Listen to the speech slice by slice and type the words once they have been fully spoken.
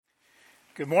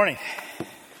Good morning.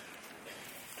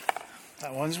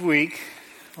 That one's weak.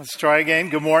 Let's try again.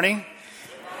 Good morning.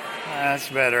 That's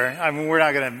better. I mean, we're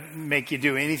not going to make you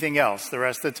do anything else. The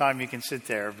rest of the time you can sit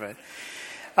there. But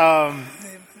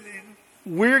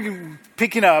we're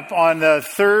picking up on the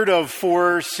third of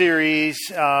four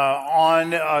series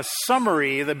on a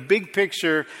summary, the big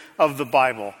picture of the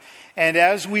Bible. And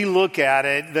as we look at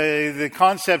it, the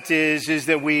concept is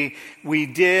that we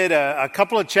did a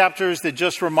couple of chapters that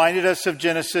just reminded us of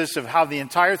Genesis, of how the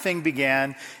entire thing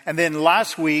began. And then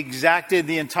last week, Zach did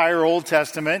the entire Old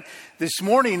Testament. This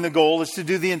morning, the goal is to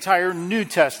do the entire New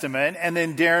Testament. And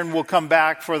then Darren will come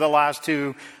back for the last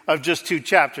two of just two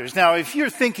chapters. Now, if you're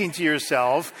thinking to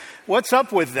yourself, what's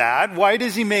up with that? Why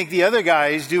does he make the other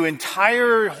guys do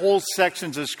entire whole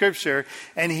sections of Scripture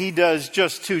and he does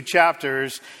just two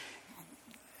chapters?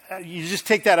 You just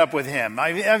take that up with him.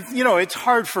 It's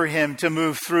hard for him to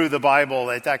move through the Bible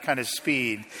at that kind of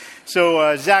speed.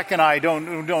 So Zach and I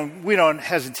don't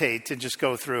hesitate to just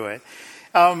go through it.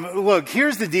 Look,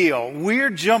 here's the deal.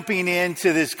 We're jumping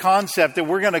into this concept that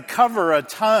we're going to cover a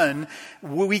ton.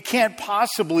 We can't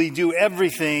possibly do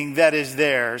everything that is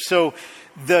there. So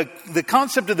the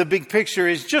concept of the big picture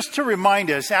is just to remind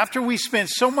us, after we spent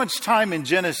so much time in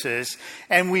Genesis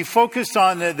and we focused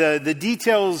on the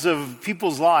details of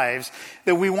people's lives,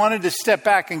 that we wanted to step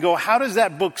back and go, how does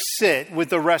that book sit with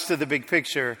the rest of the big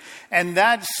picture? And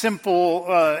that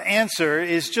simple answer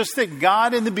is just that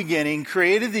God in the beginning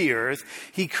created the earth.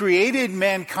 He created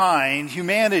mankind,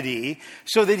 humanity,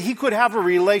 so that he could have a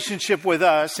relationship with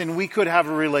us and we could have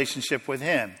a relationship with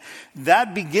him.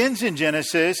 That begins in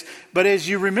Genesis, but as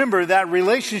you remember, that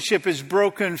relationship is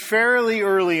broken fairly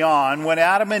early on when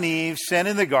Adam and Eve sin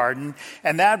in the garden,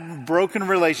 and that broken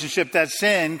relationship, that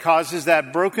sin, causes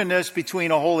that brokenness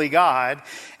between a holy God.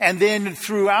 And then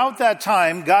throughout that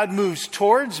time, God moves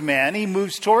towards man. He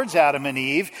moves towards Adam and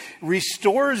Eve,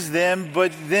 restores them,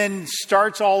 but then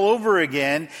starts all over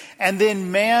again. And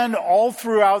then man, all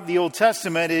throughout the Old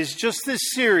Testament, is just this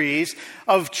series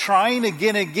of trying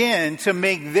again to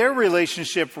make their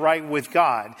relationship right with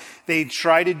God. They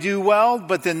try to do well,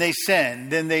 but then they sin.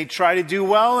 Then they try to do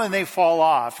well and they fall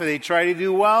off. They try to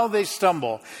do well, they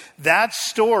stumble. That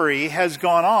story has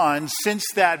gone on since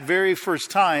that very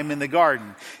first time in the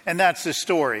garden. And that's the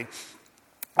story.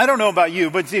 I don't know about you,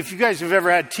 but if you guys have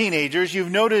ever had teenagers,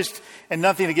 you've noticed, and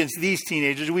nothing against these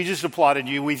teenagers, we just applauded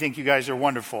you. We think you guys are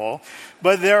wonderful.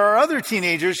 But there are other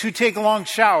teenagers who take long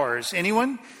showers.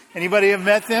 Anyone? Anybody have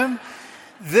met them?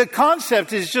 The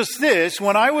concept is just this.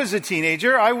 When I was a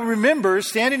teenager, I remember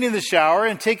standing in the shower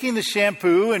and taking the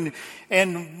shampoo and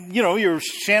you're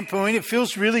shampooing. It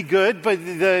feels really good, but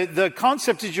the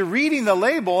concept is you're reading the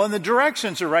label and the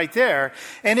directions are right there.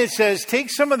 And it says, take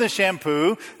some of the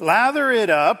shampoo, lather it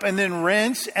up, and then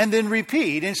rinse, and then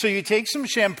repeat. And so you take some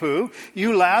shampoo,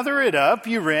 you lather it up,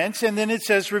 you rinse, and then it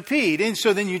says repeat. And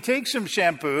so then you take some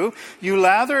shampoo, you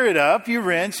lather it up, you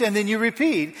rinse, and then you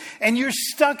repeat. And you're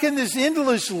stuck in this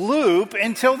endless loop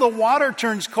until the water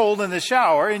turns cold in the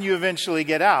shower and you eventually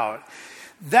get out.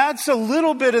 That's a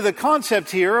little bit of the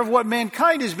concept here of what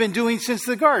mankind has been doing since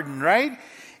the garden, right?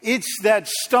 It's that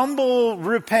stumble,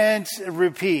 repent,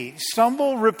 repeat.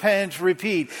 Stumble, repent,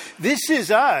 repeat. This is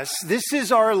us. This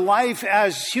is our life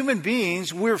as human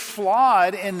beings. We're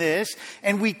flawed in this,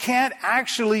 and we can't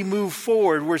actually move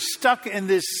forward. We're stuck in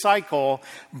this cycle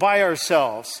by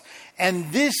ourselves.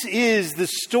 And this is the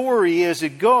story as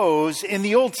it goes in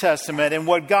the Old Testament and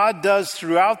what God does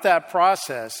throughout that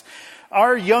process.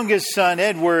 Our youngest son,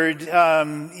 Edward,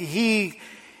 when he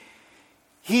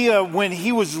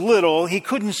was little, he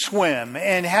couldn't swim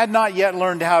and had not yet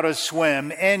learned how to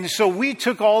swim. And so we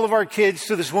took all of our kids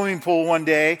to the swimming pool one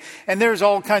day, and there's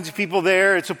all kinds of people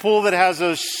there. It's a pool that has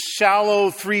a shallow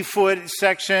 3-foot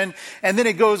section, and then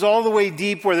it goes all the way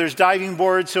deep where there's diving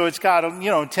boards. So it's got,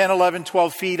 10, 11,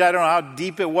 12 feet. I don't know how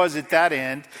deep it was at that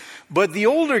end. But the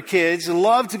older kids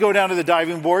love to go down to the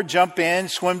diving board, jump in,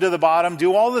 swim to the bottom,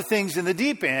 do all the things in the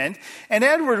deep end. And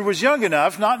Edward was young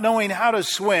enough, not knowing how to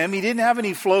swim. He didn't have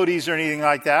any floaties or anything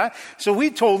like that. So we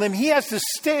told him he has to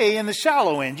stay in the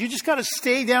shallow end. You just got to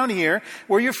stay down here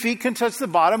where your feet can touch the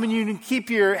bottom and you can keep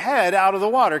your head out of the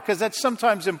water, because that's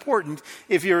sometimes important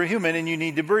if you're a human and you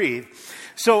need to breathe.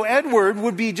 So Edward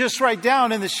would be just right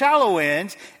down in the shallow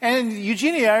end, and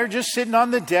Eugenie and I are just sitting on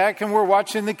the deck and we're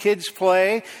watching the kids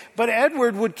play. But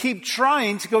Edward would keep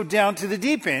trying to go down to the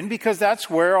deep end because that's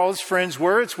where all his friends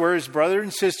were. It's where his brother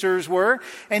and sisters were,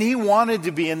 and he wanted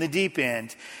to be in the deep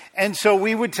end. And so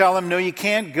we would tell him, no, you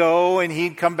can't go. And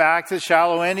he'd come back to the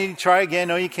shallow end. He'd try again.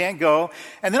 No, you can't go.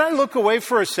 And then I look away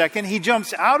for a second. He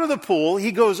jumps out of the pool.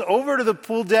 He goes over to the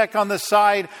pool deck on the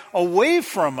side away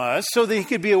from us so that he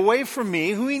could be away from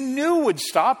me, who he knew would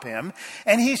stop him.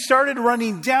 And he started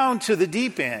running down to the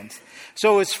deep end.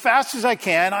 So as fast as I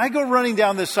can, I go running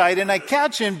down the side and I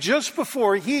catch him just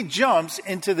before he jumps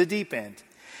into the deep end.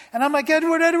 And I'm like,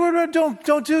 Edward,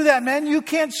 don't do that, man. You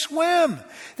can't swim.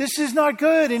 This is not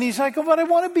good. And he's like, oh, but I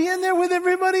want to be in there with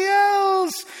everybody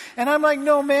else. And I'm like,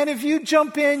 no, man, if you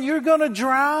jump in, you're going to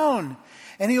drown.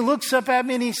 And he looks up at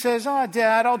me and he says, oh,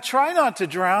 Dad, I'll try not to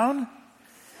drown.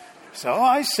 So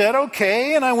I said,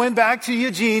 okay. And I went back to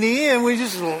Eugenie and we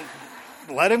just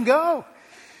let him go.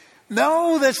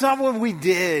 No, that's not what we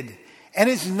did. And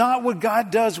it's not what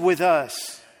God does with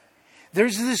us.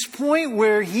 There's this point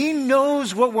where he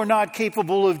knows what we're not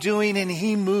capable of doing and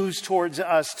he moves towards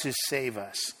us to save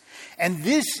us. And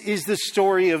this is the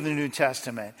story of the New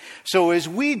Testament. So as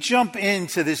we jump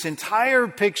into this entire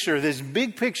picture, this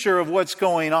big picture of what's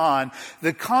going on,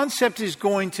 the concept is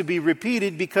going to be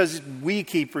repeated because we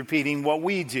keep repeating what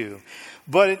we do.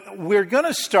 But we're going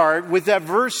to start with that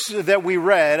verse that we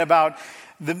read about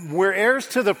we're heirs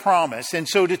to the promise. And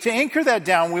so to anchor that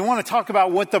down, we want to talk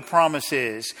about what the promise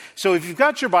is. So if you've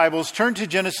got your Bibles, turn to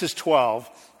Genesis 12.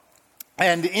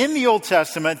 And in the Old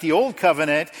Testament, the Old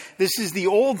Covenant, this is the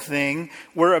old thing.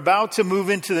 We're about to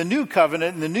move into the New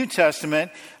Covenant in the New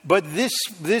Testament. But this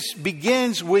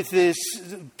begins with this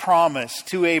promise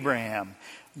to Abraham.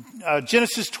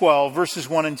 Genesis 12, verses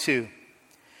 1 and 2.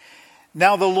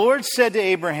 Now the Lord said to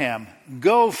Abraham,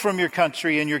 go from your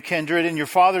country and your kindred and your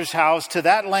father's house to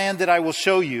that land that I will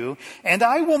show you, and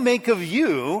I will make of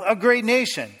you a great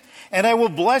nation, and I will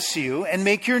bless you and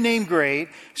make your name great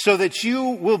so that you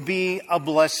will be a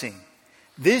blessing.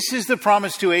 This is the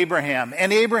promise to Abraham.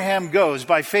 And Abraham goes.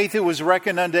 By faith it was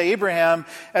reckoned unto Abraham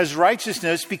as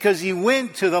righteousness because he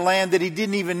went to the land that he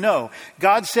didn't even know.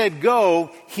 God said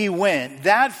go, he went.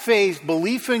 That faith,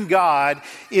 belief in God,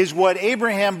 is what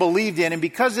Abraham believed in. And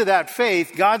because of that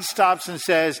faith, God stops and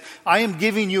says, I am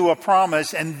giving you a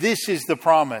promise, and this is the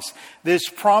promise. This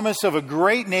promise of a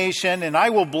great nation, and I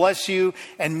will bless you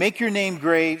and make your name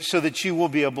great so that you will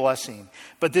be a blessing.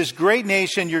 But this great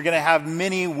nation, you're going to have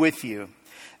many with you.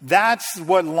 That's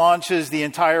what launches the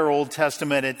entire Old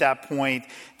Testament at that point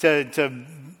to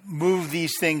move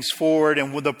these things forward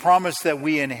and with the promise that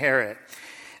we inherit.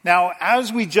 Now,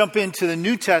 as we jump into the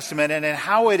New Testament and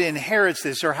how it inherits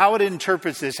this or how it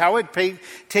interprets this, how it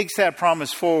takes that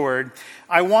promise forward,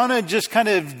 I want to just kind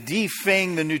of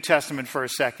defang the New Testament for a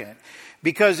second.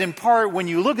 Because in part, when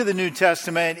you look at the New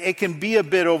Testament, it can be a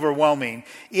bit overwhelming.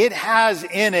 It has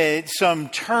in it some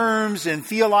terms and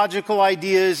theological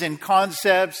ideas and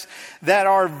concepts that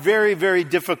are very, very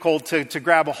difficult to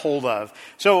grab a hold of.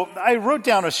 So I wrote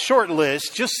down a short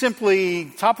list, just simply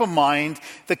top of mind,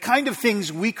 the kind of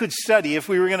things we could study if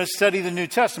we were going to study the New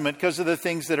Testament because of the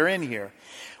things that are in here.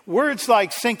 Words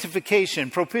like sanctification,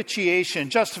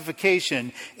 propitiation,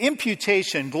 justification,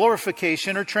 imputation,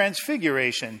 glorification, or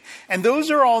transfiguration. And those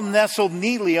are all nestled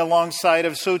neatly alongside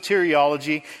of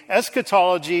soteriology,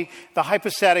 eschatology, the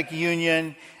hypostatic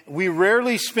union. We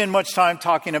rarely spend much time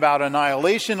talking about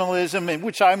annihilationism,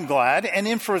 which I'm glad, and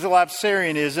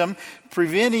infralapsarianism,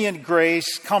 prevenient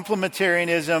grace,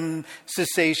 complementarianism,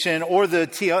 cessation, or the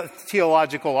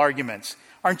theological arguments.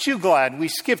 Aren't you glad we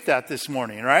skipped that this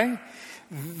morning, right?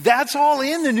 That's all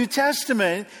in the New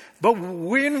Testament. But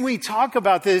when we talk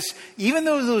about this, even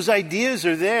though those ideas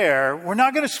are there, we're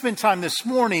not going to spend time this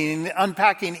morning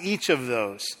unpacking each of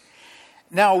those.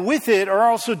 Now, with it are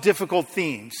also difficult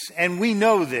themes. And we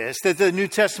know this, that the New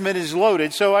Testament is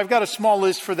loaded. So I've got a small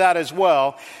list for that as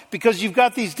well. Because you've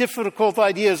got these difficult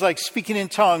ideas like speaking in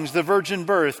tongues, the virgin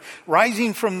birth,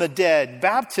 rising from the dead,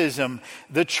 baptism,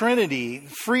 the Trinity,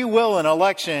 free will and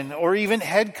election, or even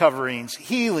head coverings,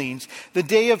 healings, the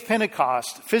day of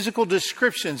Pentecost, physical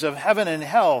descriptions of heaven and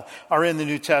hell are in the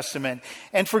New Testament.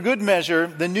 And for good measure,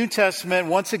 the New Testament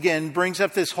once again brings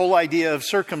up this whole idea of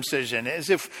circumcision, as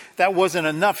if that wasn't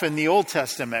enough in the Old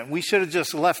Testament. We should have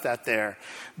just left that there.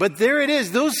 But there it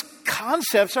is. Those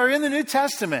concepts are in the New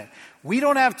Testament. We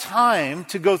don't have time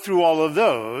to go through all of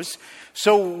those.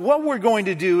 So what we're going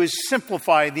to do is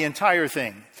simplify the entire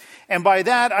thing. And by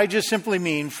that, I just simply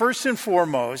mean, first and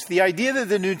foremost, the idea that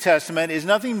the New Testament is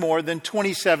nothing more than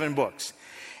 27 books.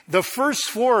 The first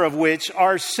 4 of which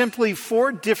are simply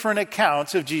 4 different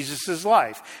accounts of Jesus'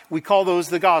 life. We call those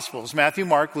the Gospels: Matthew,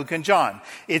 Mark, Luke, and John.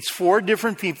 It's 4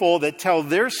 different people that tell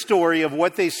their story of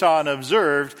what they saw and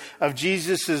observed of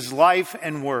Jesus' life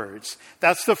and words.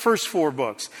 That's the first 4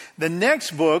 books. The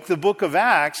next book, the book of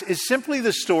Acts, is simply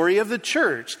the story of the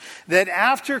church. That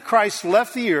after Christ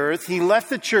left the earth, he left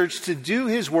the church to do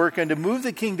his work and to move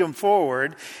the kingdom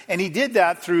forward. And he did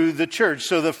that through the church.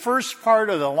 So the first part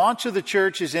of the launch of the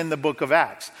church is in the book of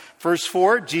Acts. First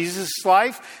 4, Jesus'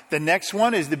 life. The next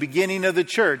one is the beginning of the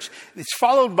church. It's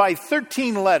followed by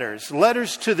 13 letters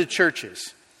to the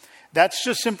churches. That's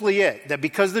just simply it. That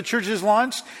because the church is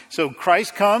launched, so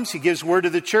Christ comes, he gives word to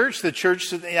the church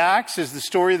of the Acts is the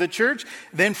story of the church.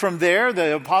 Then from there,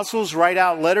 the apostles write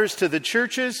out letters to the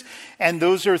churches, and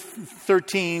those are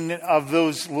 13 of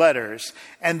those letters.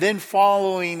 And then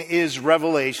following is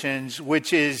Revelations,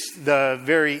 which is the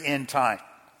very end time.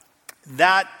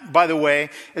 That, by the way,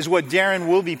 is what Darren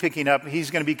will be picking up. He's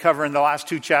going to be covering the last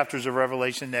 2 chapters of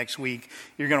Revelation next week.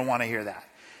 You're going to want to hear that.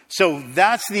 So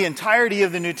that's the entirety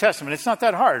of the New Testament. It's not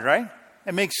that hard, right?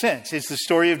 It makes sense. It's the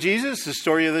story of Jesus, the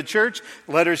story of the church,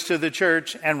 letters to the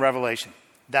church, and Revelation.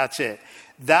 That's it.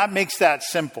 That makes that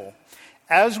simple.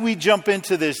 As we jump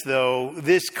into this, though,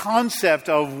 this concept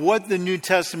of what the New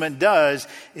Testament does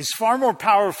is far more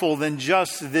powerful than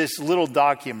just this little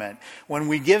document. When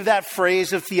we give that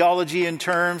phrase of theology in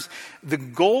terms, the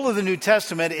goal of the New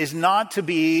Testament is not to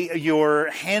be your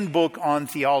handbook on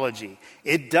theology.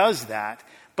 It does that,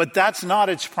 but that's not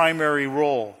its primary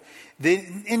role.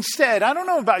 Instead, I don't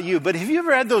know about you, but have you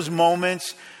ever had those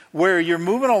moments where you're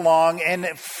moving along and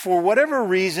for whatever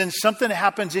reason, something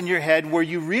happens in your head where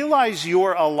you realize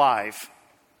you're alive?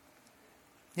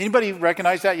 Anybody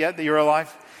recognize that yet, that you're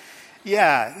alive?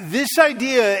 Yeah, this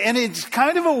idea, and it's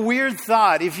kind of a weird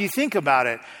thought if you think about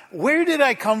it. Where did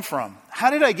I come from?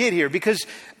 How did I get here? Because,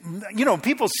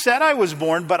 people said I was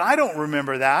born, but I don't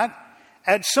remember that.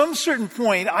 At some certain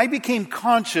point, I became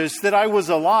conscious that I was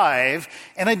alive,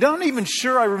 and I'm not even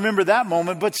sure I remember that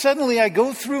moment, but suddenly I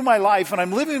go through my life and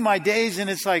I'm living my days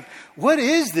and it's like, what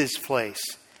is this place?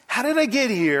 How did I get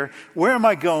here? Where am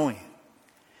I going?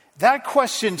 That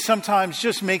question sometimes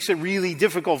just makes it really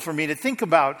difficult for me to think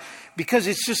about, because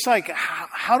it's just like,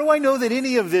 how do I know that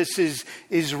any of this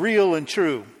is real and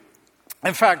true?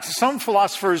 In fact, some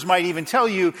philosophers might even tell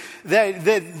you that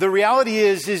the reality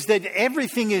is that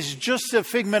everything is just a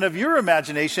figment of your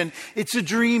imagination. It's a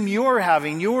dream you're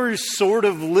having. You're sort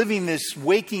of living this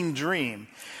waking dream.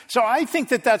 So I think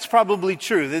that that's probably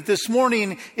true, that this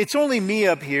morning it's only me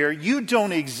up here. You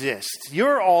don't exist.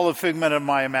 You're all a figment of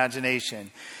my imagination.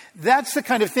 That's the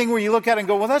kind of thing where you look at it and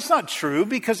go, well, that's not true,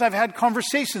 because I've had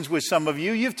conversations with some of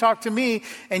you. You've talked to me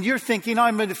and you're thinking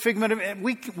I'm a figment of...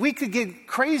 We could get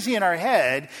crazy in our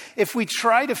head if we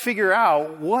try to figure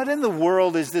out what in the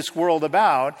world is this world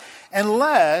about,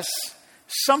 unless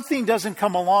something doesn't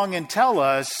come along and tell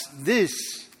us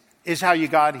this is how you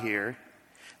got here.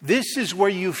 This is where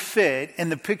you fit in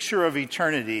the picture of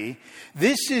eternity.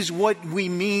 This is what we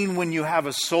mean when you have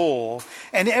a soul.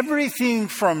 And everything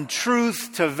from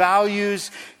truth to values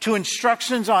to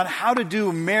instructions on how to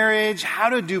do marriage, how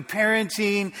to do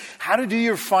parenting, how to do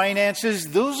your finances,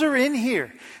 those are in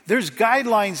here. There's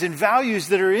guidelines and values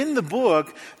that are in the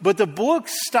book, but the book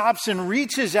stops and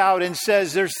reaches out and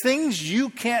says there's things you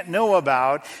can't know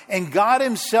about, and God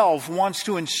himself wants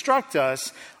to instruct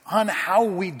us on how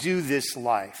we do this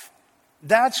life.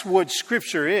 That's what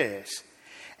Scripture is.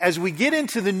 As we get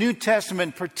into the New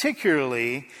Testament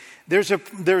particularly,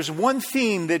 there's one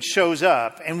theme that shows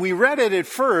up, and we read it at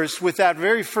first with that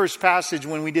very first passage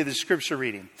when we did the Scripture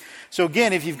reading. So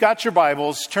again, if you've got your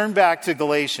Bibles, turn back to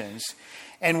Galatians,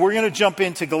 and we're going to jump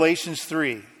into Galatians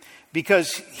 3.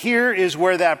 Because here is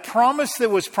where that promise that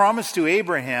was promised to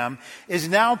Abraham is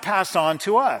now passed on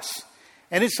to us.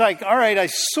 And it's like, all right, I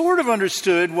sort of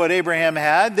understood what Abraham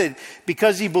had, that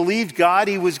because he believed God,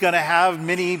 he was going to have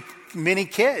many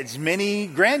kids, many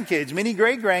grandkids, many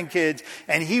great-grandkids,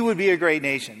 and he would be a great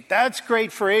nation. That's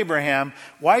great for Abraham.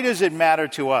 Why does it matter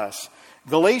to us?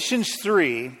 Galatians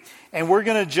 3, and we're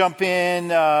going to jump in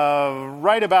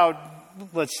right about,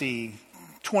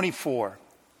 24.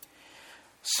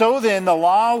 So then, the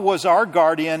law was our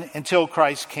guardian until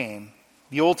Christ came,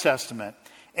 the Old Testament,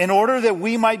 in order that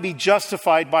we might be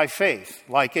justified by faith,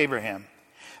 like Abraham.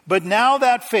 But now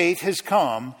that faith has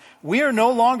come, we are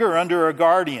no longer under a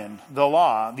guardian, the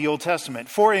law, the Old Testament.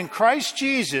 For in Christ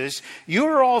Jesus, you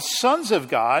are all sons of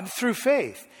God through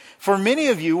faith. For many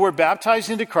of you were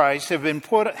baptized into Christ,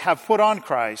 have put on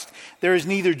Christ. There is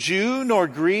neither Jew nor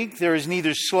Greek, there is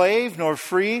neither slave nor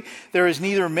free, there is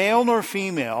neither male nor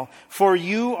female, for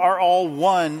you are all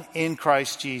one in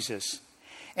Christ Jesus.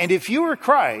 And if you are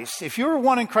Christ, if you are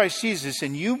one in Christ Jesus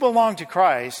and you belong to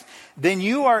Christ, then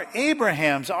you are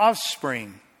Abraham's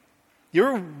offspring.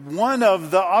 You're one of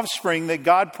the offspring that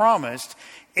God promised.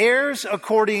 Heirs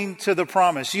according to the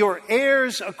promise. You're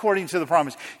heirs according to the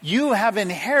promise. You have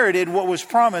inherited what was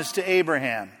promised to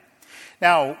Abraham.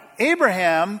 Now,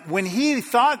 Abraham, when he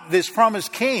thought this promise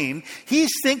came,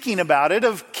 he's thinking about it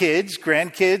of kids,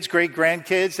 grandkids,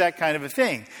 great-grandkids, that kind of a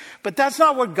thing. But that's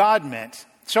not what God meant.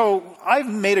 So I've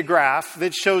made a graph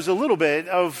that shows a little bit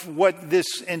of what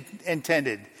this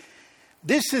intended.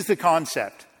 This is the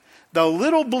concept. The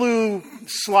little blue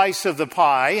slice of the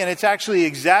pie, and it's actually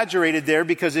exaggerated there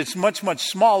because it's much, much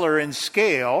smaller in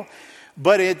scale.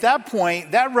 But at that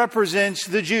point, that represents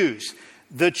the Jews.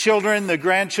 The children, the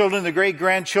grandchildren, the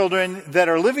great-grandchildren that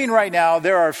are living right now.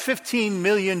 There are 15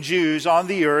 million Jews on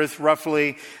the earth,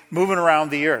 roughly, moving around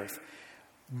the earth.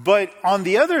 But on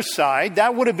the other side,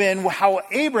 that would have been how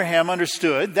Abraham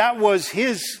understood. That was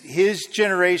his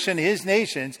generation, his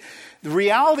nations. The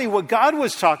reality, what God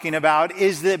was talking about,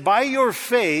 is that by your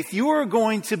faith, you are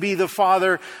going to be the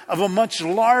father of a much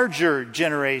larger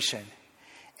generation.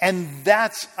 And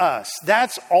that's us.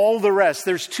 That's all the rest.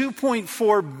 There's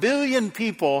 2.4 billion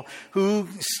people who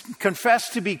confess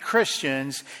to be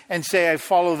Christians and say, I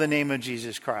follow the name of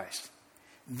Jesus Christ.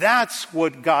 That's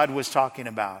what God was talking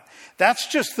about. That's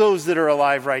just those that are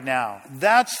alive right now.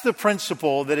 That's the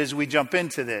principle that as we jump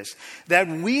into this, that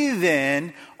we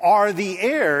then are the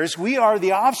heirs, we are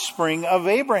the offspring of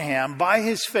Abraham by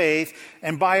his faith,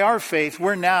 and by our faith,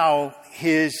 we're now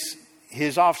his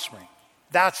offspring.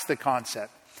 That's the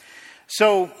concept.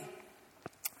 So,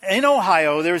 in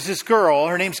Ohio, there's this girl,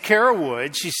 her name's Kara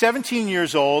Wood. She's 17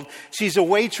 years old. She's a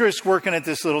waitress working at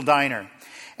this little diner.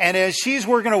 And as she's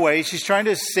working away, she's trying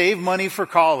to save money for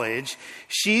college.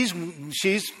 She's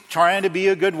trying to be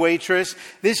a good waitress.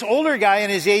 This older guy in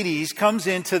his 80s comes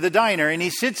into the diner and he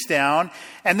sits down.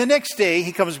 And the next day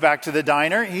he comes back to the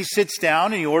diner. He sits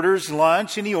down and he orders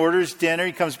lunch and he orders dinner.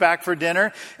 He comes back for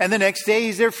dinner. And the next day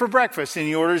he's there for breakfast and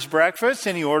he orders breakfast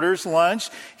and he orders lunch.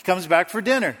 He comes back for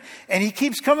dinner. And he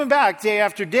keeps coming back day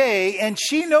after day. And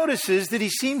she notices that he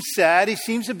seems sad. He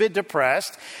seems a bit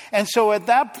depressed. And so at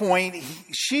that point,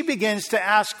 she begins to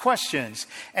ask questions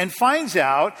and finds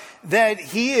out that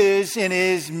he is in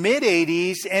his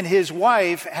mid-80s and his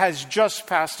wife has just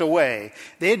passed away.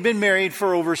 They had been married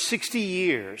for over 60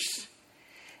 years.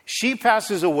 She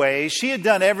passes away. She had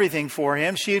done everything for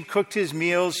him. She had cooked his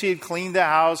meals. She had cleaned the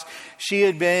house. She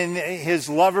had been his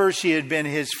lover. She had been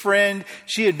his friend.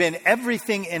 She had been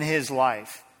everything in his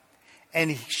life.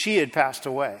 And she had passed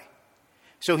away.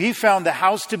 So he found the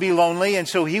house to be lonely, and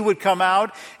so he would come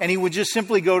out and he would just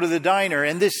simply go to the diner.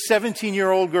 And this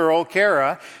 17-year-old girl,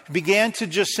 Kara, began to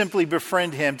just simply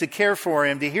befriend him, to care for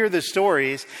him, to hear the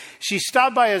stories. She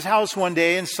stopped by his house one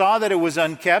day and saw that it was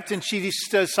unkept, and she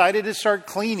decided to start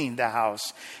cleaning the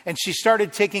house. And she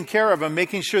started taking care of him,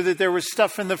 making sure that there was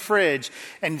stuff in the fridge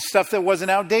and stuff that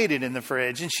wasn't outdated in the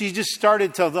fridge. And she just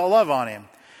started to love on him.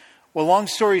 Well, long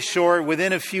story short,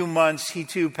 within a few months, he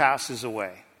too passes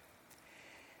away.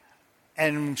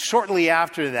 And shortly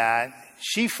after that,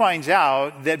 she finds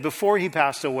out that before he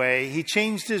passed away, he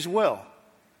changed his will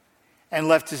and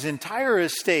left his entire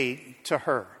estate to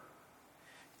her.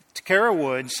 To Kara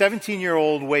Wood,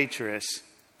 17-year-old waitress,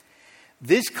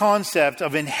 this concept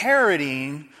of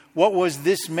inheriting what was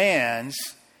this man's,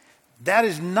 that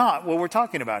is not what we're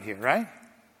talking about here, right?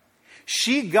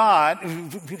 He had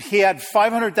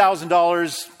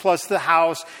 $500,000 plus the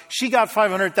house. She got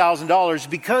 $500,000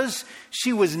 because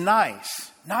she was nice.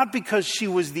 Not because she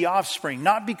was the offspring,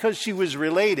 not because she was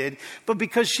related, but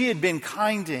because she had been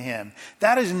kind to him.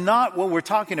 That is not what we're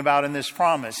talking about in this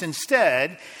promise.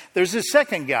 Instead, there's a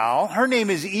second gal. Her name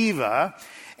is Eva.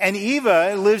 And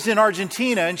Eva lives in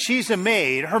Argentina, and she's a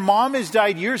maid. Her mom has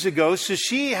died years ago, so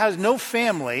she has no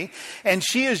family, and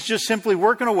she is just simply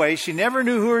working away. She never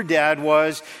knew who her dad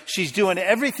was. She's doing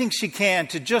everything she can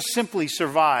to just simply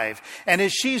survive. And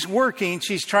as she's working,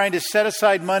 she's trying to set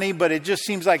aside money, but it just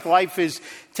seems like life is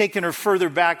taking her further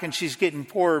back, and she's getting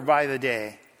poorer by the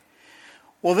day.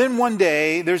 Well, then one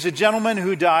day, there's a gentleman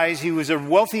who dies. He was a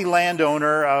wealthy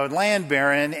landowner, a land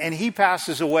baron, and he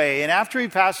passes away. And after he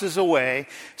passes away,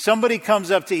 somebody comes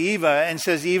up to Eva and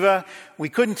says, Eva, we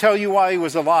couldn't tell you why he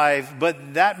was alive,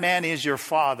 but that man is your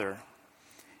father.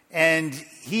 And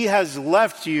he has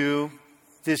left you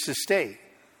this estate.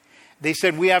 They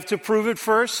said, we have to prove it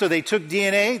first. So they took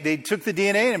DNA. They took the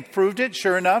DNA and proved it.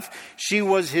 Sure enough, she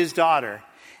was his daughter.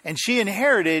 And she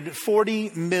inherited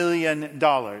 $40 million.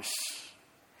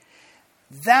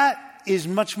 That is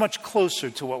much, much closer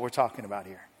to what we're talking about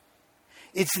here.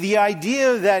 It's the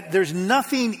idea that there's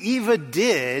nothing Eva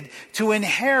did to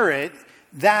inherit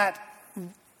all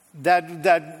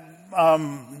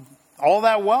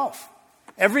that wealth.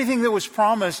 Everything that was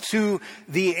promised to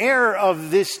the heir of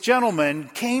this gentleman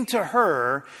came to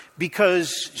her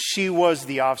because she was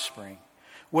the offspring.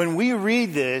 When we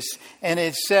read this and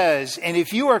it says, and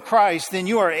if you are Christ, then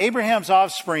you are Abraham's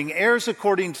offspring, heirs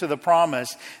according to the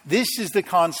promise. This is the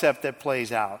concept that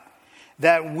plays out.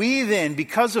 That we then,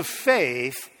 because of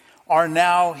faith, are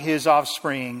now his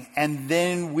offspring, and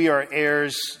then we are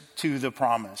heirs to the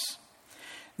promise.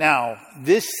 Now,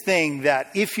 this thing that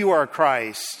if you are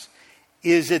Christ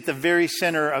is at the very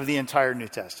center of the entire New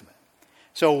Testament.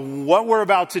 So what we're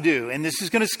about to do, and this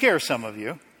is going to scare some of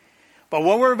you, but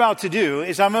what we're about to do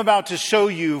is I'm about to show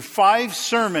you 5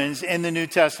 sermons in the New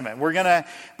Testament.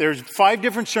 There's 5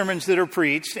 different sermons that are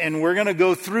preached, and we're going to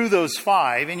go through those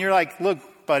 5. And you're like, look,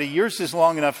 buddy, yours is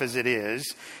long enough as it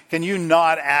is. Can you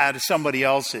not add somebody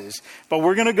else's? But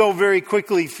we're going to go very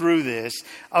quickly through this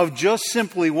of just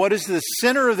simply what is the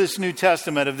center of this New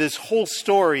Testament, of this whole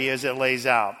story as it lays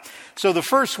out. So the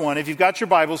first one, if you've got your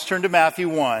Bibles, turn to Matthew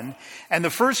 1. And the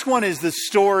first one is the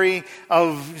story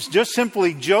of just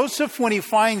simply Joseph when he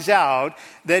finds out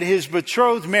that his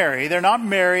betrothed Mary, they're not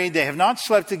married, they have not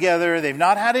slept together, they've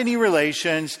not had any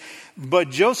relations, but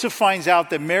Joseph finds out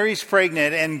that Mary's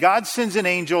pregnant, and God sends an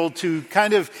angel to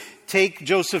kind of take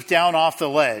Joseph down off the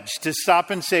ledge, to stop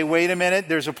and say, wait a minute,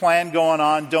 there's a plan going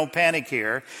on, don't panic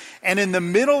here. And in the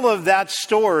middle of that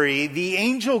story, the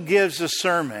angel gives a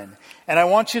sermon. And I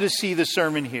want you to see the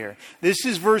sermon here. This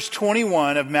is verse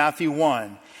 21 of Matthew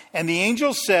 1. And the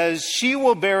angel says, she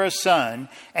will bear a son,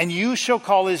 and you shall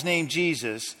call his name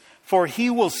Jesus, for he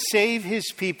will save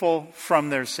his people from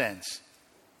their sins.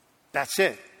 That's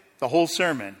it. The whole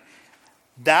sermon.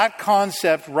 That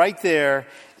concept right there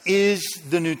is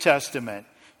the New Testament.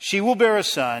 She will bear a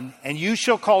son, and you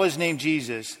shall call his name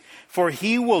Jesus, for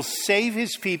he will save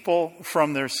his people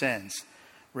from their sins.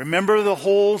 Remember the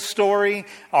whole story?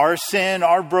 Our sin,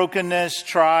 our brokenness,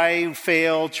 try,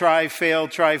 fail.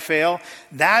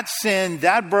 That sin,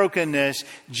 that brokenness,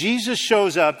 Jesus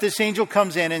shows up. This angel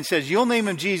comes in and says, you'll name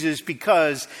him Jesus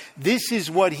because this is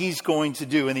what he's going to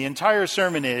do. And the entire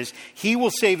sermon is, he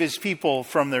will save his people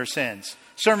from their sins.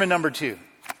 Sermon number 2.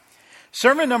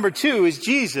 Sermon number 2 is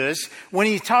Jesus when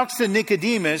he talks to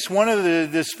Nicodemus, one of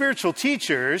the spiritual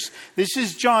teachers. This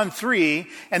is John 3,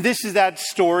 and this is that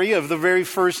story of the very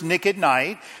first Nick at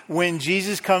night when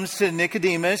Jesus comes to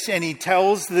Nicodemus and he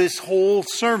tells this whole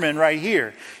sermon right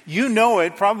here. You know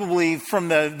it probably from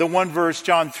the one verse,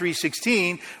 John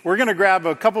 3:16. We're going to grab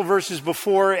a couple verses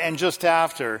before and just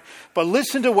after. But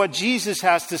listen to what Jesus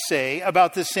has to say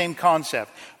about this same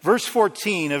concept. Verse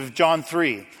 14 of John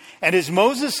 3. And as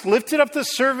Moses lifted up the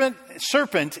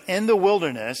serpent in the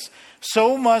wilderness,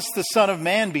 so must the Son of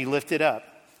Man be lifted up.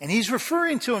 And he's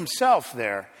referring to himself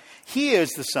there. He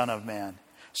is the Son of Man.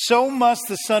 So must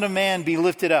the Son of Man be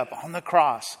lifted up on the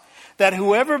cross, that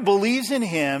whoever believes in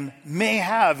him may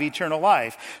have eternal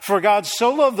life. For God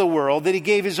so loved the world that he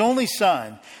gave his only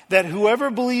Son, that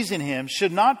whoever believes in him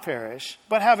should not perish,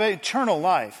 but have eternal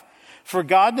life. For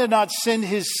God did not send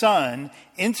his Son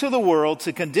into the world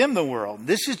to condemn the world.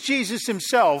 This is Jesus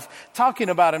himself talking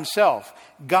about himself.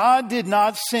 God did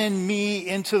not send me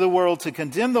into the world to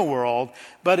condemn the world,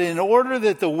 but in order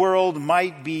that the world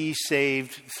might be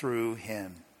saved through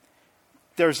him.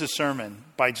 There's a sermon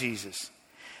by Jesus.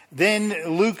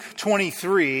 Then Luke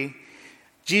 23,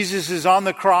 Jesus is on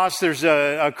the cross. There's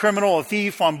a criminal, a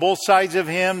thief on both sides of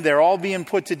him. They're all being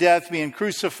put to death, being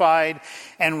crucified.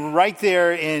 And right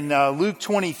there in Luke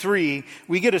 23,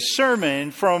 we get a sermon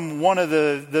from one of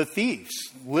the thieves,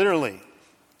 literally.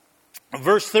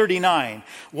 Verse 39,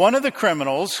 one of the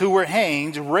criminals who were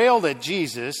hanged railed at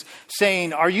Jesus,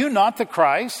 saying, "Are you not the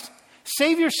Christ?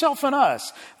 Save yourself and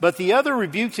us." But the other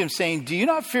rebuked him, saying, "Do you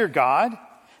not fear God,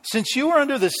 since you are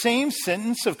under the same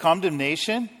sentence of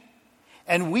condemnation?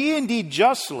 And we indeed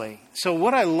justly." So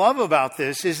what I love about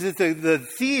this is that the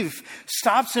thief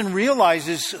stops and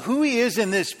realizes who he is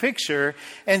in this picture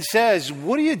and says,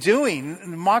 "What are you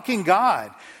doing, mocking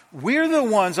God? We're the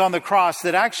ones on the cross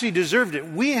that actually deserved it.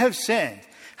 We have sinned."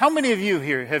 How many of you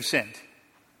here have sinned?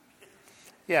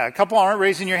 Yeah, a couple aren't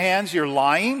raising your hands. You're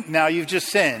lying. Now you've just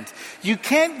sinned. You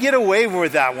can't get away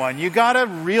with that one. You got to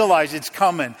realize it's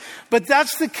coming. But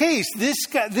that's the case.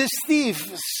 This thief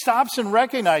stops and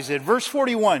recognizes it. Verse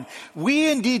 41,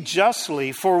 we indeed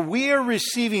justly, for we are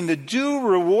receiving the due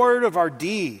reward of our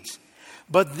deeds.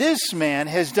 But this man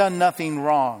has done nothing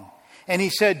wrong. And he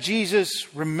said, Jesus,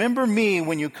 remember me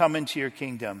when you come into your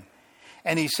kingdom.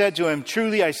 And he said to him,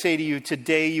 truly I say to you,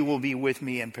 today you will be with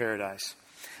me in paradise.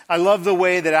 I love the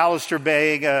way that Alistair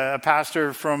Begg, a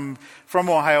pastor from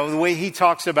Ohio, the way he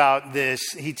talks about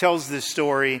this, he tells this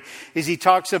story, is he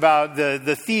talks about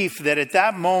the thief that at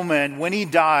that moment when he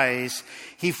dies,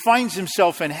 he finds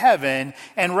himself in heaven,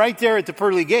 and right there at the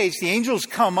pearly gates, the angels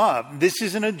come up. This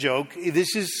isn't a joke.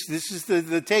 This is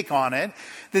the take on it.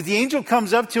 That the angel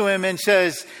comes up to him and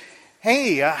says,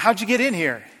 hey, how'd you get in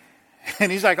here?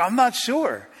 And he's like, I'm not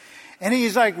sure. And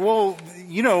he's like, well,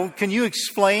 can you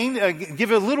explain, give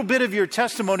a little bit of your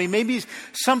testimony, maybe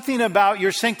something about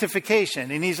your sanctification?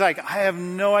 And he's like, I have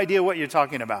no idea what you're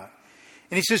talking about.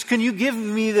 And he says, can you give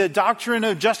me the doctrine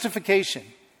of justification?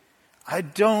 I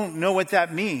don't know what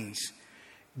that means.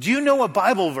 Do you know a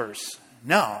Bible verse?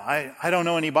 No, I don't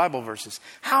know any Bible verses.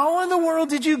 How in the world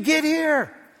did you get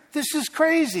here? This is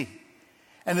crazy.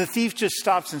 And the thief just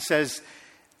stops and says,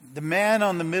 the man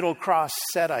on the middle cross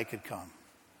said I could come.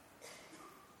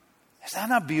 Is that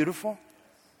not beautiful?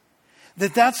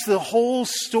 That's the whole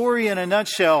story in a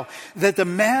nutshell, that the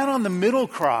man on the middle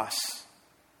cross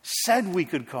said we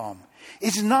could come.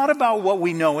 It's not about what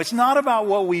we know. It's not about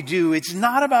what we do. It's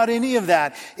not about any of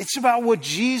that. It's about what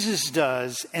Jesus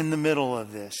does in the middle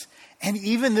of this. And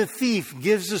even the thief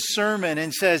gives a sermon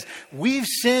and says, we've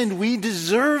sinned. We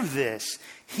deserve this.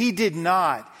 He did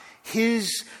not.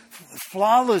 His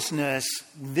flawlessness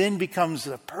then becomes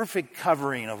the perfect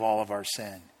covering of all of our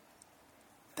sin.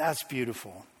 That's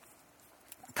beautiful.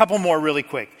 A couple more really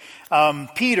quick.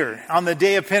 Peter, on the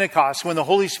day of Pentecost, when the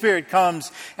Holy Spirit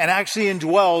comes and actually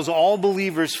indwells all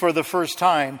believers for the first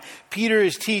time, Peter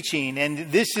is teaching,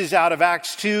 and this is out of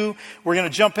Acts 2. We're going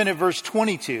to jump in at verse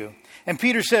 22. And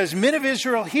Peter says, men of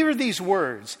Israel, hear these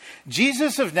words.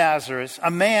 Jesus of Nazareth, a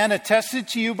man attested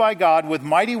to you by God with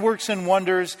mighty works and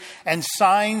wonders and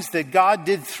signs that God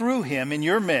did through him in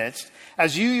your midst,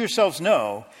 as you yourselves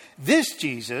know, this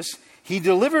Jesus he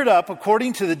delivered up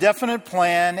according to the definite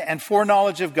plan and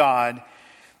foreknowledge of God,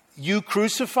 you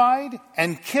crucified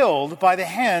and killed by the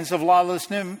hands of lawless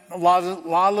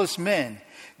men.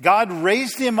 God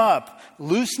raised him up,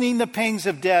 loosening the pangs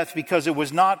of death because it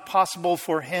was not possible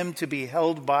for him to be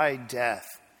held by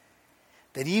death.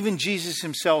 That even Jesus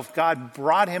himself, God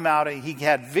brought him out. He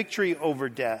had victory over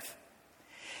death.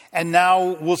 And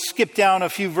now we'll skip down a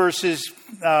few verses.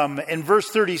 In verse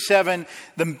 37,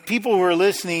 the people who are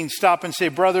listening stop and say,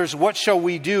 brothers, what shall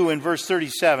we do in verse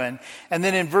 37? And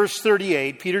then in verse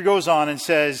 38, Peter goes on and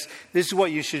says, this is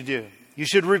what you should do. You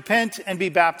should repent and be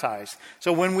baptized.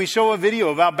 So when we show a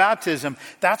video about baptism,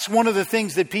 that's one of the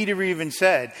things that Peter even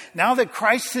said. Now that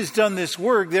Christ has done this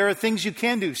work, there are things you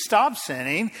can do. Stop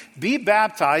sinning, be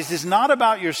baptized. It's not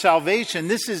about your salvation.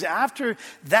 This is after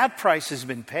that price has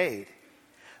been paid.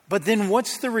 But then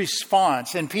what's the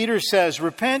response? And Peter says,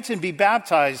 repent and be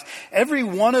baptized, every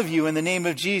one of you in the name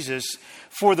of Jesus,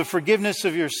 for the forgiveness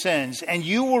of your sins, and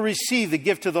you will receive the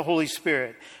gift of the Holy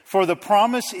Spirit. For the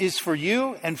promise is for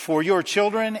you and for your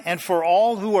children and for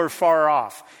all who are far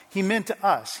off. He meant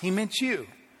us. He meant you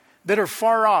that are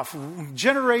far off,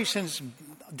 generations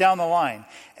down the line.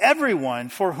 Everyone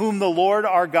for whom the Lord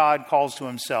our God calls to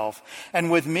himself.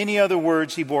 And with many other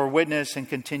words he bore witness and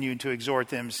continued to exhort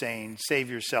them, saying, save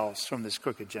yourselves from this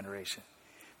crooked generation.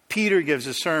 Peter gives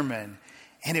a sermon,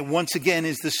 and it once again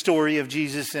is the story of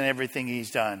Jesus and everything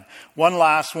he's done. One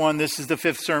last one. This is the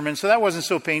fifth sermon, so that wasn't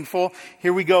so painful.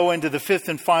 Here we go into the fifth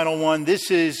and final one. This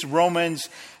is Romans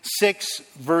 6,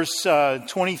 verse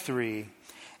 23.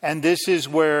 And this is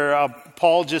where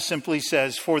Paul just simply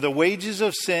says, for the wages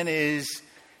of sin is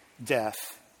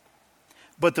death.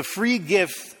 But the free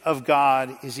gift of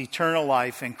God is eternal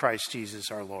life in Christ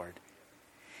Jesus our Lord.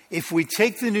 If we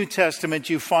take the New Testament,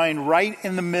 you find right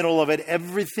in the middle of it,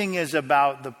 everything is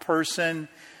about the person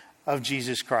of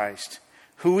Jesus Christ.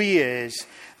 Who he is,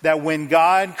 that when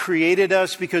God created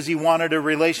us because he wanted a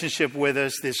relationship with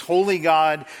us, this holy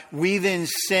God, we then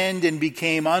sinned and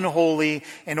became unholy.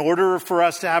 In order for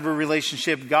us to have a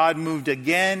relationship, God moved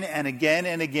again and again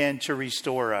and again to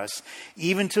restore us,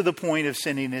 even to the point of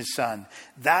sending his son.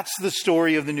 That's the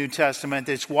story of the New Testament.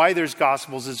 It's why there's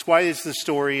Gospels. It's why it's the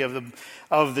story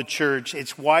of the church.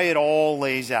 It's why it all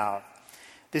lays out.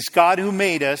 This God who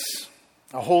made us,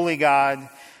 a holy God,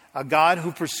 A God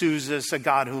who pursues us, a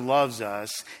God who loves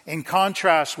us. In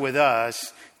contrast with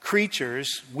us,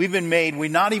 creatures, we've been made, we're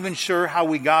not even sure how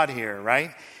we got here,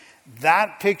 right?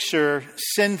 That picture,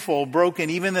 sinful, broken,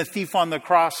 even the thief on the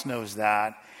cross knows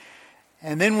that.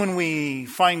 And then when we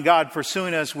find God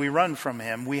pursuing us, we run from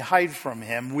him, we hide from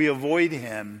him, we avoid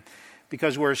him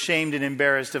because we're ashamed and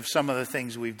embarrassed of some of the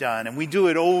things we've done. And we do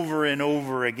it over and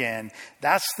over again.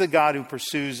 That's the God who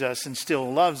pursues us and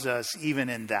still loves us even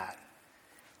in that.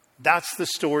 That's the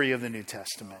story of the New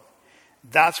Testament.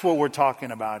 That's what we're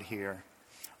talking about here.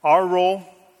 Our role,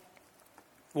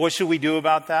 what should we do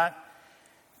about that?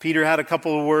 Peter had a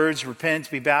couple of words, repent,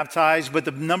 be baptized. But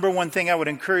the number one thing I would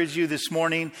encourage you this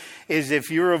morning is if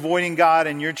you're avoiding God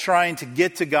and you're trying to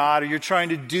get to God or you're trying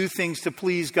to do things to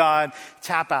please God,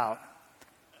 tap out.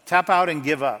 Tap out and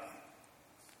give up.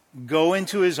 Go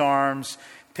into his arms,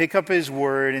 pick up his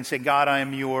word and say, God, I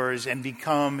am yours, and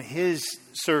become his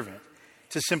servant.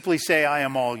 To simply say, I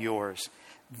am all yours.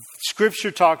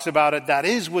 Scripture talks about it. That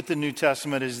is what the New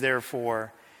Testament is there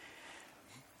for.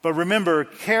 But remember,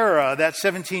 Kara, that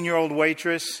 17-year-old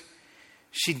waitress,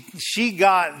 she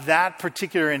got that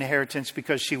particular inheritance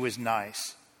because she was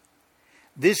nice.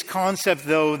 This concept,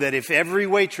 though, that if every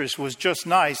waitress was just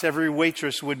nice, every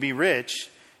waitress would be rich,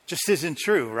 just isn't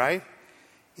true, right?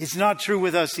 It's not true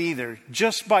with us either.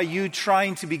 Just by you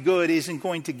trying to be good isn't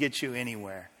going to get you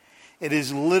anywhere. It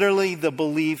is literally the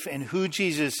belief in who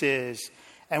Jesus is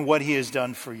and what he has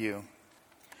done for you.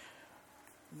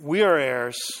 We are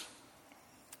heirs.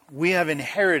 We have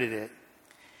inherited it.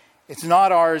 It's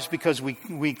not ours because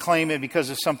we claim it because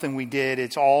of something we did.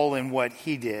 It's all in what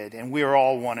he did, and we are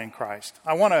all one in Christ.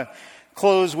 I want to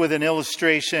close with an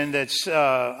illustration that's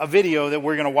a video that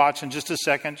we're going to watch in just a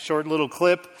second, short little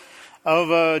clip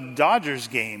of a Dodgers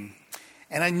game.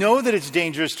 And I know that it's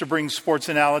dangerous to bring sports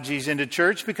analogies into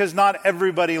church because not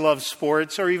everybody loves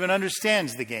sports or even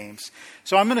understands the games.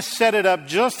 So I'm going to set it up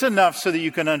just enough so that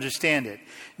you can understand it.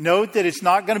 Note that it's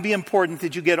not going to be important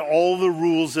that you get all the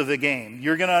rules of the game.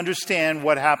 You're going to understand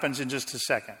what happens in just a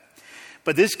second.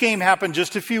 But this game happened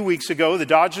just a few weeks ago. The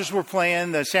Dodgers were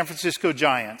playing the San Francisco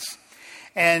Giants.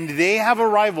 And they have a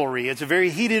rivalry. It's a very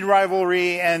heated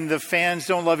rivalry, and the fans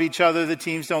don't love each other. The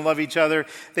teams don't love each other.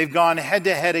 They've gone head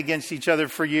to head against each other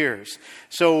for years.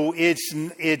 So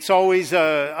it's always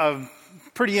a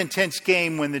pretty intense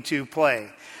game when the two play.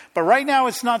 But right now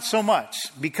it's not so much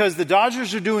because the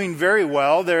Dodgers are doing very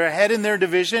well. They're ahead in their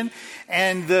division,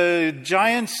 and the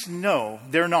Giants, no,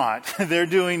 they're not. They're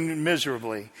doing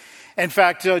miserably. In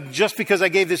fact, just because I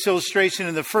gave this illustration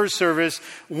in the first service,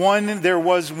 there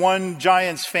was one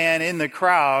Giants fan in the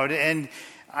crowd, and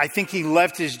I think he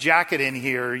left his jacket in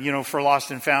here, for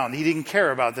lost and found. He didn't care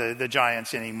about the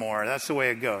Giants anymore. That's the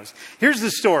way it goes. Here's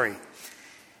the story.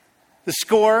 The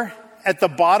score at the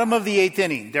bottom of the 8th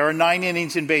inning. There are 9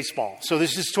 innings in baseball, so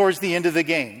this is towards the end of the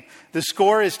game. The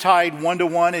score is tied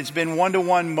 1-1. It's been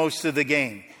 1-1 most of the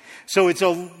game. So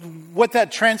what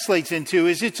that translates into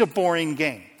is it's a boring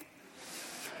game.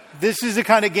 This is the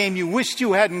kind of game you wished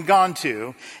you hadn't gone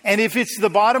to. And if it's the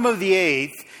bottom of the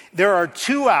 8th, there are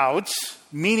 2 outs,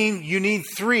 meaning you need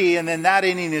 3, and then that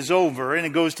inning is over, and it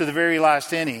goes to the very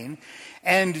last inning.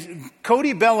 And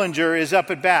Cody Bellinger is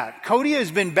up at bat. Cody has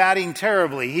been batting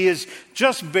terribly. He is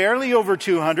just barely over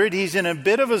 200. He's in a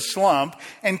bit of a slump.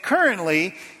 And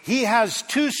currently, he has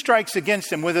 2 strikes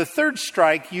against him. With a 3rd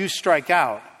strike, you strike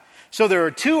out. So there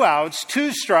are 2 outs,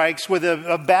 2 strikes with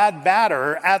a bad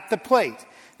batter at the plate.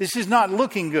 This is not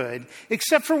looking good,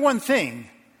 except for one thing.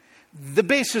 The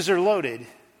bases are loaded.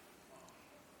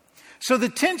 So the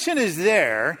tension is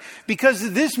there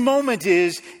because this moment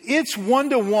it's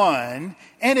 1-1.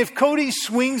 And if Cody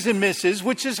swings and misses,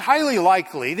 which is highly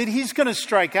likely that he's going to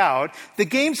strike out, the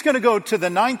game's going to go to the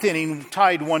 9th inning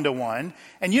tied 1-1.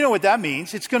 And you know what that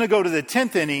means. It's going to go to the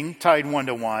 10th inning tied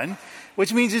 1-1,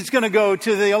 which means it's going to go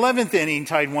to the 11th inning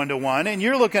tied 1-1. And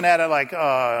you're looking at it like,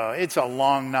 it's a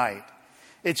long night.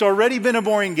 It's already been a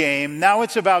boring game. Now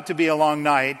it's about to be a long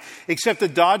night, except the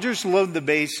Dodgers load the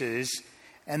bases,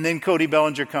 and then Cody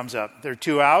Bellinger comes up. There are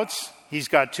 2 outs. He's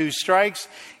got 2 strikes.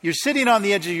 You're sitting on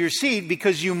the edge of your seat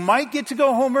because you might get to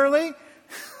go home early,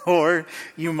 or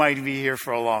you might be here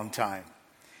for a long time.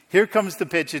 Here comes the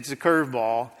pitch. It's a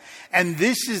curveball, and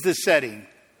this is the setting.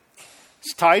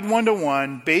 It's tied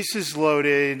 1-1, bases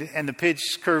loaded, and the pitch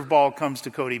curveball comes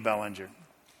to Cody Bellinger.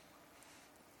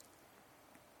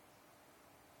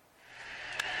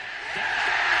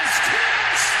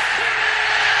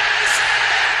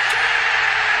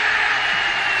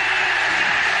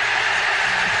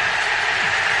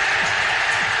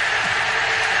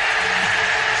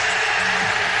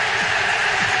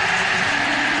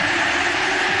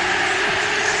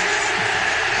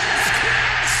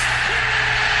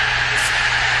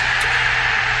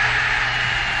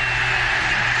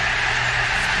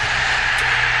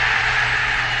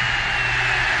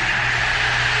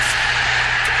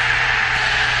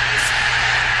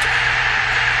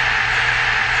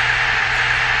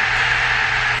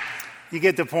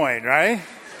 get the point, right?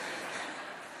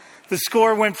 The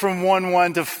score went from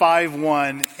 1-1 to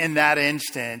 5-1 in that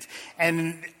instant.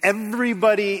 And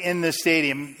everybody in the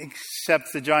stadium,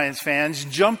 except the Giants fans,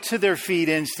 jumped to their feet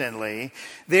instantly.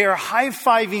 They are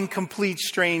high-fiving complete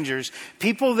strangers.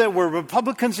 People that were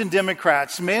Republicans and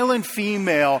Democrats, male and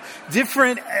female,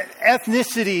 different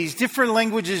ethnicities, different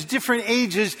languages, different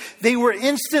ages. They were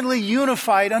instantly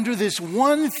unified under this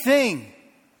one thing.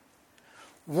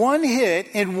 One hit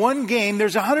in one game.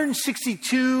 There's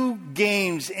 162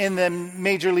 games in the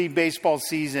Major League Baseball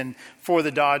season for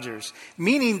the Dodgers,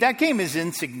 meaning that game is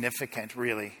insignificant,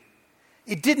 really.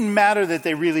 It didn't matter that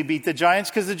they really beat the Giants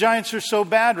because the Giants are so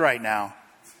bad right now.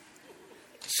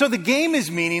 So the game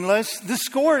is meaningless. The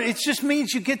score, it just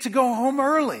means you get to go home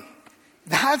early.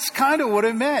 That's kind of what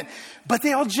it meant. But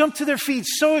they all jumped to their feet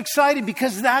so excited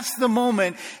because that's the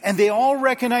moment, and they all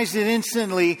recognized it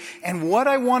instantly. And what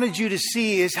I wanted you to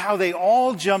see is how they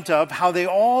all jumped up, how they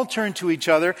all turned to each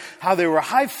other, how they were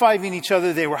high-fiving each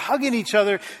other, they were hugging each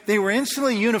other. They were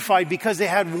instantly unified because they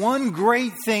had one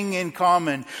great thing in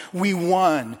common. We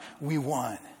won. We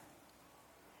won.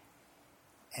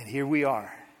 And here we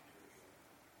are.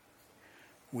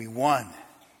 We won.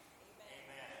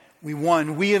 We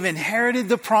won. We have inherited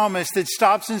the promise that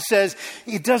stops and says,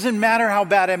 it doesn't matter how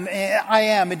bad I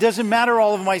am. It doesn't matter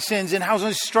all of my sins and how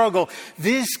I struggle.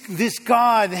 This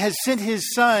God has sent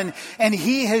his son and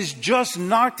he has just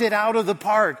knocked it out of the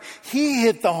park. He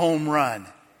hit the home run.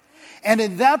 And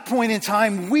at that point in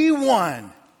time, we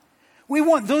won. We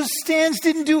won. Those stands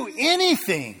didn't do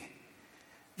anything.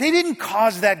 They didn't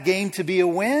cause that game to be a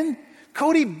win.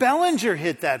 Cody Bellinger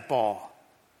hit that ball.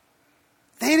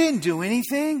 They didn't do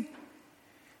anything.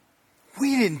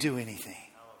 We didn't do anything.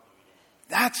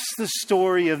 That's the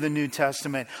story of the New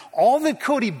Testament. All that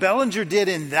Cody Bellinger did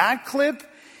in that clip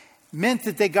meant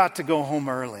that they got to go home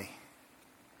early.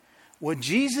 What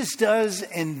Jesus does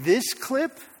in this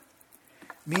clip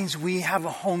means we have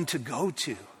a home to go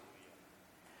to.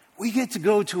 We get to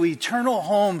go to an eternal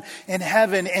home in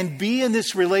heaven and be in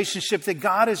this relationship that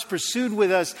God has pursued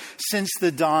with us since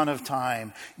the dawn of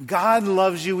time. God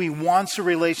loves you. He wants a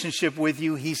relationship with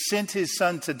you. He sent his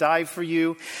son to die for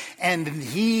you, and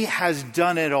he has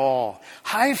done it all.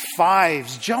 High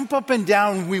fives, jump up and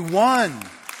down. We won.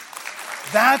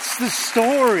 That's the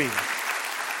story.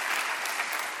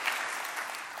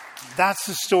 That's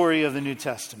the story of the New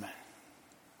Testament.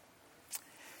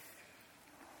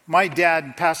 My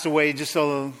dad passed away just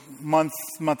a month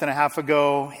and a half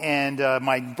ago, and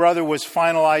my brother was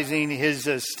finalizing his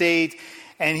estate,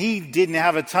 and he didn't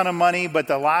have a ton of money, but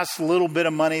the last little bit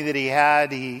of money that he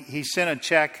had, he sent a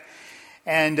check,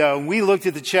 and we looked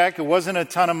at the check. It wasn't a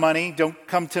ton of money. Don't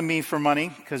come to me for money,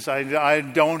 because I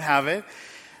don't have it.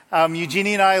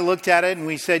 Eugenie and I looked at it, and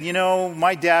we said,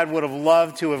 my dad would have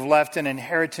loved to have left an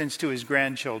inheritance to his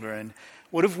grandchildren.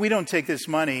 What if we don't take this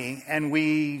money and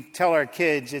we tell our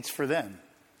kids it's for them?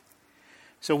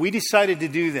 So we decided to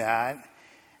do that.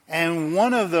 And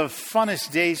one of the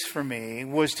funnest days for me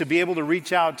was to be able to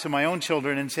reach out to my own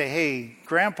children and say, hey,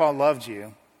 Grandpa loved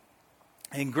you.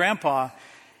 And Grandpa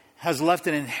has left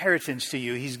an inheritance to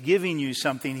you. He's giving you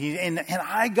something. And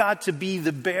I got to be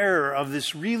the bearer of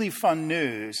this really fun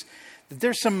news that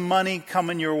there's some money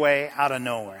coming your way out of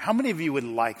nowhere. How many of you would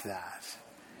like that?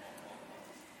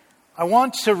 I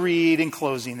want to read in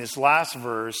closing this last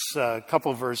verse, a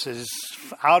couple verses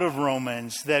out of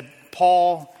Romans that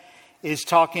Paul is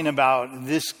talking about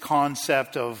this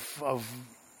concept of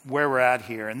where we're at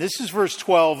here. And this is verse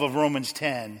 12 of Romans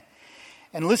 10.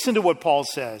 And listen to what Paul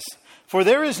says. For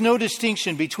there is no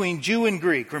distinction between Jew and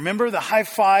Greek. Remember the high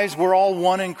fives, we're all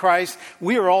one in Christ.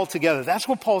 We are all together. That's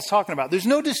what Paul's talking about. There's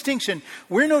no distinction.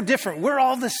 We're no different. We're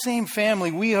all the same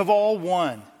family. We have all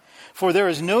one. For there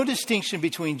is no distinction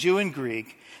between Jew and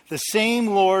Greek. The same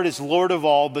Lord is Lord of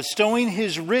all, bestowing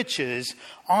his riches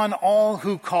on all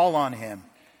who call on him.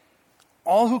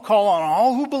 All who call on,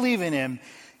 all who believe in him,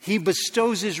 he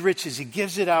bestows his riches. He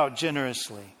gives it out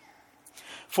generously.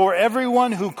 For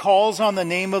everyone who calls on the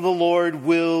name of the Lord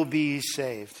will be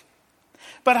saved.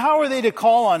 But how are they to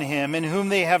call on him in whom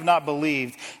they have not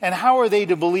believed? And how are they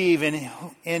to believe in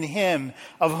him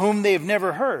of whom they have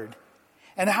never heard?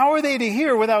 And how are they to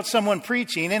hear without someone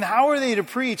preaching? And how are they to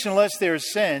preach unless they are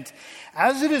sent?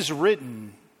 As it is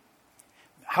written,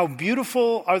 how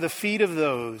beautiful are the feet of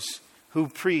those who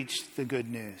preach the good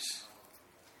news.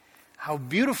 How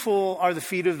beautiful are the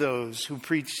feet of those who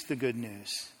preach the good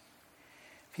news.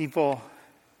 People,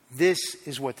 this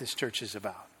is what this church is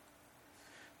about.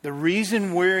 The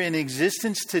reason we're in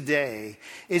existence today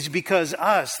is because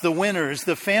us, the winners,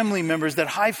 the family members that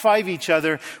high-five each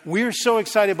other, we're so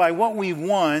excited by what we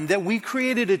won that we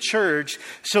created a church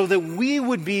so that we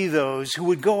would be those who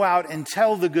would go out and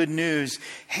tell the good news.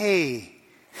 Hey,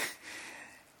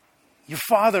 your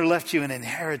father left you an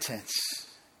inheritance.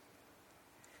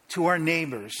 To our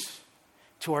neighbors,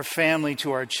 to our family,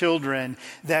 to our children,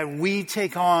 that we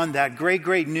take on that great,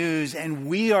 great news, and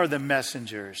we are the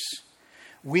messengers.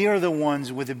 We are the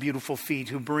ones with the beautiful feet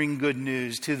who bring good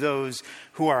news to those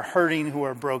who are hurting, who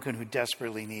are broken, who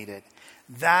desperately need it.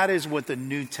 That is what the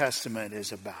New Testament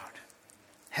is about.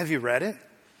 Have you read it?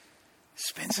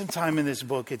 Spend some time in this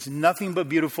book. It's nothing but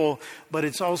beautiful, but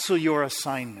it's also your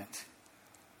assignment.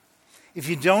 If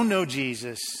you don't know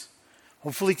Jesus,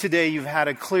 hopefully today you've had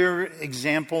a clear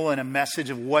example and a message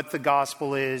of what the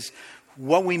gospel is,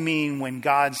 what we mean when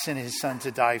God sent his son to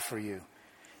die for you.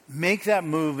 Make that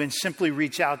move and simply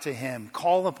reach out to him.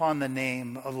 Call upon the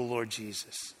name of the Lord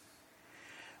Jesus.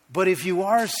 But if you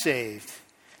are saved,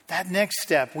 that next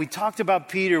step, we talked about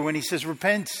Peter when he says,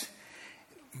 repent.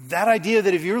 That idea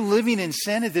that if you're living in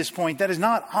sin at this point, that is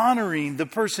not honoring the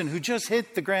person who just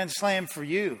hit the grand slam for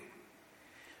you.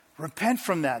 Repent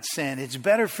from that sin. It's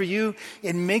better for you.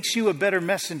 It makes you a better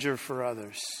messenger for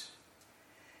others.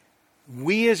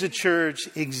 We as a church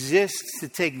exist to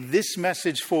take this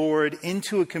message forward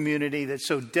into a community that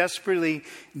so desperately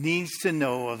needs to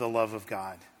know of the love of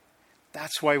God.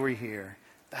 That's why we're here.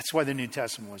 That's why the New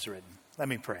Testament was written. Let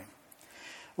me pray.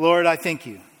 Lord, I thank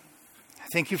you. I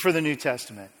thank you for the New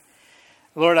Testament.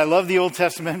 Lord, I love the Old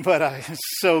Testament, but I'm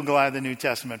so glad the New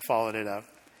Testament followed it up.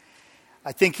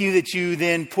 I thank you that you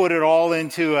then put it all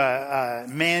into a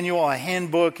manual, a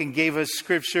handbook, and gave us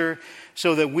scripture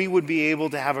so that we would be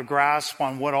able to have a grasp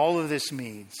on what all of this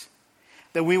means.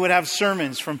 That we would have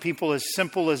sermons from people as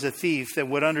simple as a thief that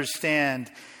would understand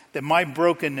that my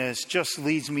brokenness just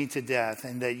leads me to death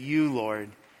and that you, Lord,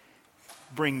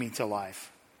 bring me to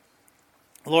life.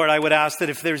 Lord, I would ask that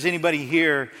if there's anybody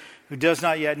here who does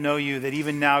not yet know you, that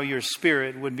even now your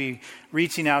Spirit would be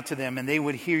reaching out to them and they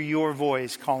would hear your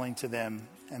voice calling to them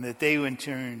and that they in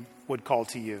turn would call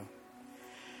to you.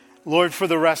 Lord, for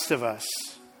the rest of us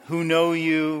who know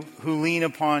you, who lean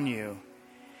upon you,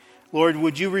 Lord,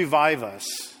 would you revive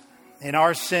us in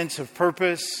our sense of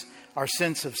purpose, our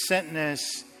sense of sentness,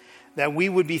 that we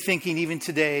would be thinking even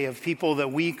today of people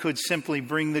that we could simply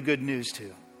bring the good news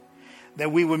to.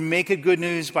 That we would make it good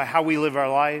news by how we live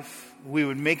our life. We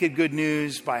would make it good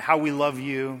news by how we love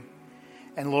you.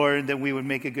 And Lord, that we would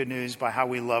make it good news by how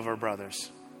we love our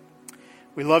brothers.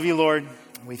 We love you, Lord.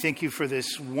 We thank you for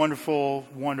this wonderful,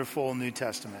 wonderful New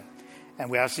Testament. And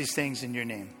we ask these things in your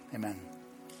name. Amen.